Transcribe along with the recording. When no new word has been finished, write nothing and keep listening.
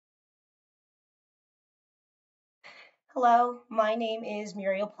Hello, my name is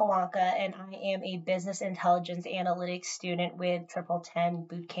Muriel Polanca, and I am a business intelligence analytics student with TripleTen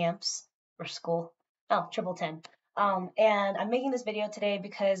Bootcamps or school. Oh, TripleTen. And I'm making this video today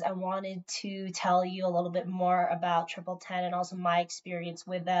because I wanted to tell you a little bit more about TripleTen and also my experience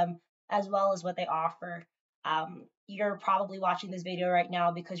with them, as well as what they offer. You're probably watching this video right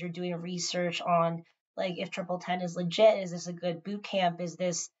now because you're doing research on like if TripleTen is legit, is this a good boot camp? Does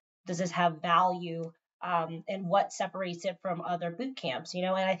this have value? And what separates it from other boot camps, and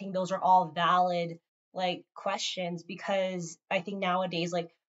I think those are all valid like questions because I think nowadays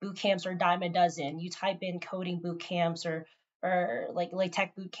like boot camps are a dime a dozen. You type in coding boot camps or like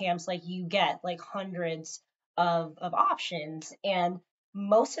tech boot camps, like you get like hundreds of options, and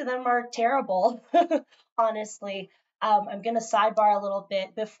most of them are terrible. Honestly, I'm gonna sidebar a little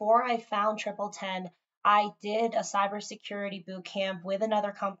bit. Before I found TripleTen, I did a cybersecurity boot camp with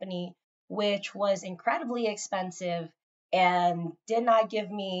another company which was incredibly expensive and did not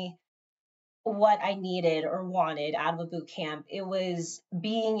give me what I needed or wanted out of a boot camp. It was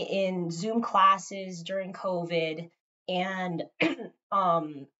being in Zoom classes during COVID and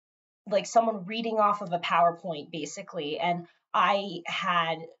um like someone reading off of a PowerPoint basically. And I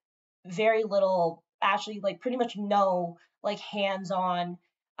had very little, actually like pretty much no like hands-on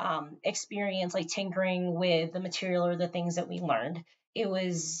experience like tinkering with the material or the things that we learned. It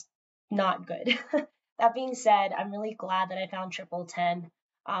was not good. That being said, I'm really glad that I found TripleTen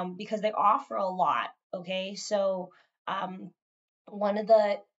because they offer a lot. Okay, so um, one of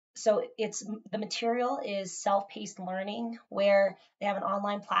the so it's the material is self-paced learning where they have an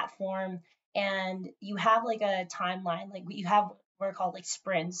online platform and you have like a timeline, like you have what are called like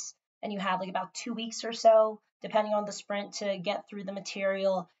sprints, and you have like about 2 weeks or so depending on the sprint to get through the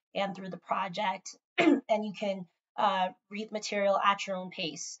material and through the project. And you can read the material at your own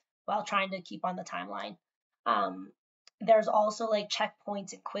pace while trying to keep on the timeline. um, there's also like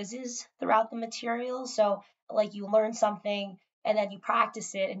checkpoints and quizzes throughout the material, so like you learn something and then you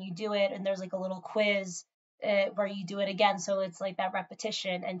practice it and you do it, and there's like a little quiz where you do it again, so it's like that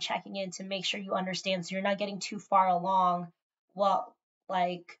repetition and checking in to make sure you understand, so you're not getting too far along. Well,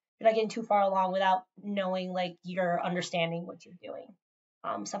 like you're not getting too far along without knowing like you're understanding what you're doing.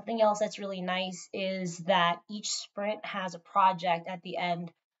 Something else that's really nice is that each sprint has a project at the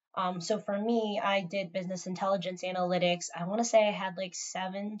end. So for me, I did business intelligence analytics. I want to say I had like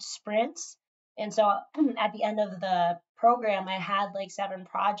 7 sprints. And so at the end of the program, I had like 7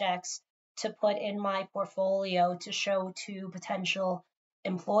 projects to put in my portfolio to show to potential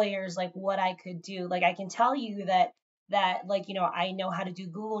employers like what I could do. Like I can tell you that like I know how to do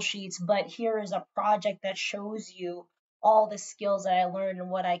Google Sheets, but here is a project that shows you all the skills that I learned and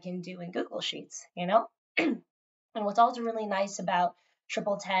what I can do in Google Sheets. And what's also really nice about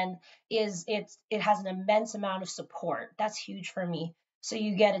TripleTen is it has an immense amount of support. That's huge for me. So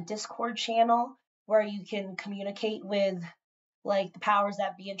you get a Discord channel where you can communicate with like the powers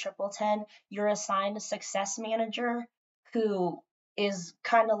that be in TripleTen. You're assigned a success manager who is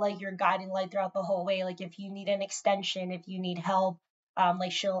kind of like your guiding light throughout the whole way. Like if you need an extension, if you need help,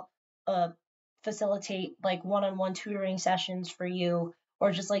 like she'll uh, facilitate like one-on-one tutoring sessions for you,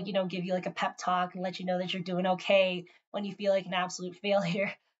 or just like give you like a pep talk and let you know that you're doing okay when you feel like an absolute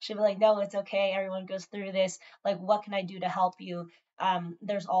failure. She'll be like, no, it's okay, everyone goes through this, like what can I do to help you?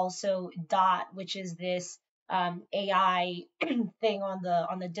 There's also Dot, which is this AI thing on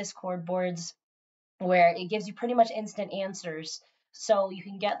the Discord boards where it gives you pretty much instant answers. So you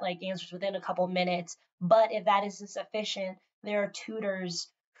can get like answers within a couple minutes. But if that isn't sufficient, there are tutors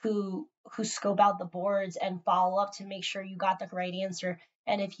who scope out the boards and follow up to make sure you got the right answer.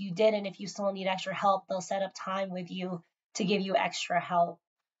 And if you didn't, if you still need extra help, they'll set up time with you to give you extra help.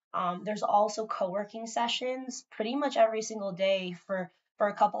 There's also co-working sessions pretty much every single day for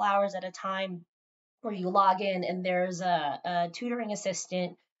a couple hours at a time where you log in and there's a tutoring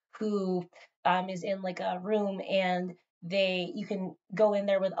assistant who is in like a room, and you can go in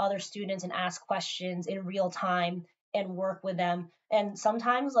there with other students and ask questions in real time and work with them. And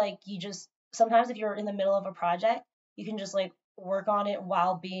sometimes like sometimes if you're in the middle of a project, you can just like work on it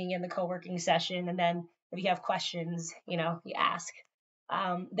while being in the co-working session, and then if you have questions, you ask.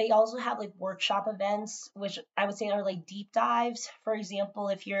 They also have like workshop events, which I would say are like deep dives. For example,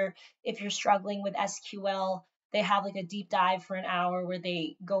 if you're struggling with SQL, they have like a deep dive for an hour where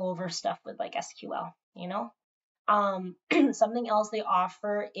they go over stuff with like SQL. Something else they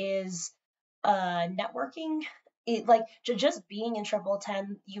offer is networking. Like just being in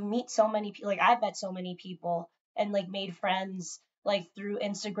TripleTen, you meet so many people. Like I've met so many people and like made friends like through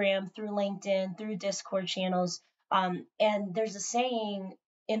Instagram, through LinkedIn, through Discord channels. And there's a saying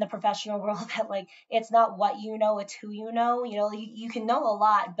in the professional world that like it's not what you know, it's who you know. You can know a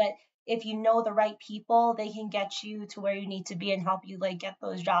lot, but if you know the right people, they can get you to where you need to be and help you like get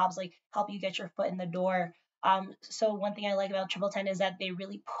those jobs, like help you get your foot in the door. So one thing I like about TripleTen is that they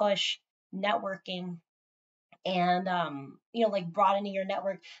really push networking and like broadening your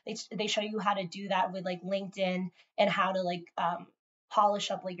network. They show you how to do that with like LinkedIn, and how to like polish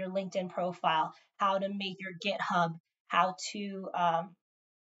up like your LinkedIn profile, how to make your GitHub, how to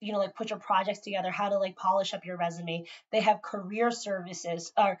like put your projects together, how to like polish up your resume. They have career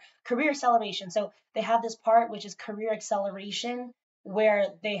services or career acceleration. So they have this part which is career acceleration, where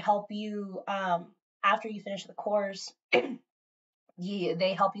they help you after you finish the course.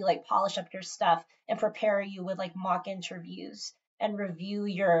 They help you like polish up your stuff and prepare you with like mock interviews and review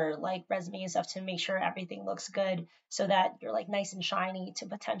your like resume and stuff to make sure everything looks good, so that you're like nice and shiny to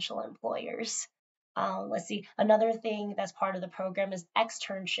potential employers. Let's see. Another thing that's part of the program is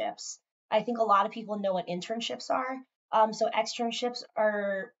externships. I think a lot of people know what internships are. So externships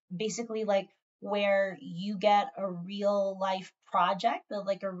are basically like where you get a real life project with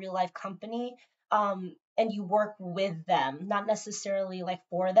like a real life company, and you work with them, not necessarily like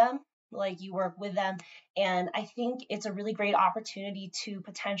for them, like you work with them. And I think it's a really great opportunity to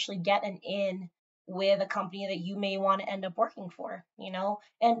potentially get an in with a company that you may want to end up working for.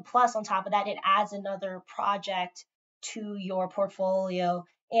 And plus, on top of that, it adds another project to your portfolio,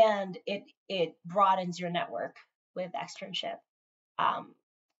 and it broadens your network with externship. Um,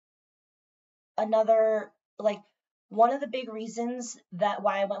 Another like one of the big reasons that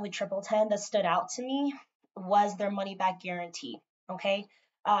why I went with TripleTen that stood out to me was their money back guarantee. Okay.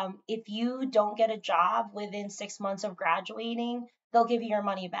 If you don't get a job within 6 months of graduating, they'll give you your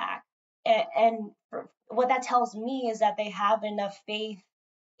money back. And what that tells me is that they have enough faith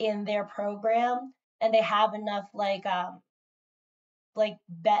in their program, and they have enough like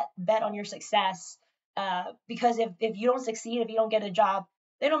bet on your success, because if you don't succeed, if you don't get a job,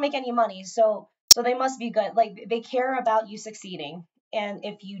 they don't make any money. So they must be good, like they care about you succeeding. And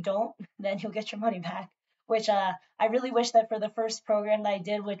if you don't, then you'll get your money back, which I really wish that for the first program that I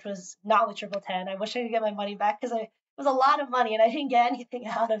did, which was not with TripleTen, I wish I could get my money back, because it was a lot of money and I didn't get anything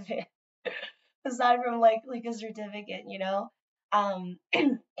out of it aside from like a certificate. And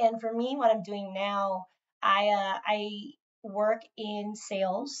for me, what I'm doing now, I work in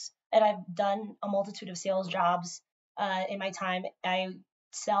sales, and I've done a multitude of sales jobs in my time. I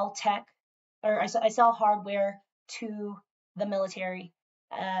sell tech, or I sell hardware to the military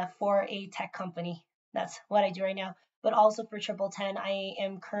for a tech company. That's what I do right now. But also for TripleTen, I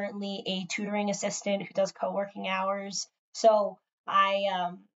am currently a tutoring assistant who does co-working hours. So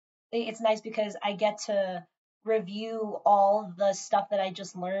it's nice because I get to review all the stuff that I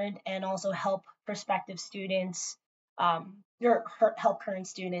just learned, and also help prospective students, or help current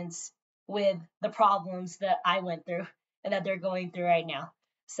students with the problems that I went through and that they're going through right now.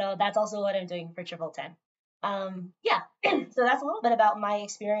 So that's also what I'm doing for TripleTen. Yeah, so that's a little bit about my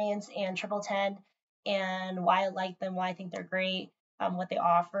experience and TripleTen, and why I like them, why I think they're great, what they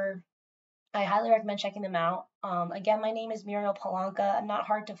offer. I highly recommend checking them out. Again, my name is Muriel Palanca. I'm not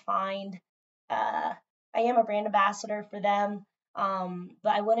hard to find. Uh, I am a brand ambassador for them,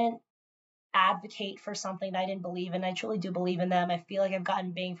 but I wouldn't advocate for something that I didn't believe in. I truly do believe in them. I feel like I've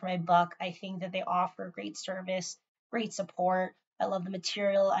gotten bang for my buck. I think that they offer great service, great support. I love the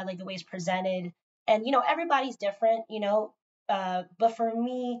material. I like the way it's presented. And, everybody's different. But for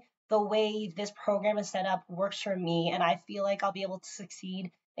me, the way this program is set up works for me. And I feel like I'll be able to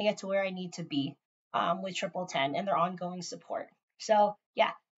succeed and get to where I need to be with TripleTen and their ongoing support. So,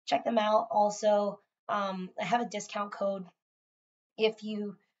 yeah, check them out. Also, I have a discount code if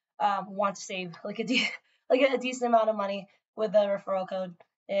you want to save like like a decent amount of money with the referral code.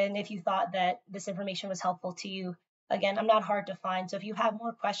 And if you thought that this information was helpful to you, again, I'm not hard to find. So if you have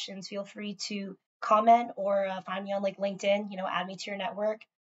more questions, feel free to comment, or find me on like LinkedIn. Add me to your network,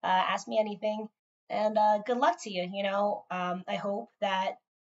 ask me anything, and good luck to you. I hope that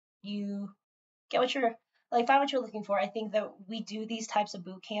you get what you're like, find what you're looking for. I think that we do these types of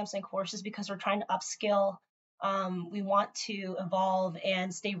boot camps and courses because we're trying to upskill. We want to evolve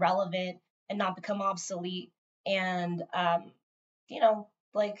and stay relevant and not become obsolete, and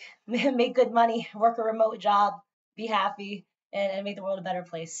like make good money, work a remote job, be happy, and make the world a better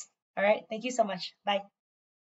place. All right. Thank you so much. Bye.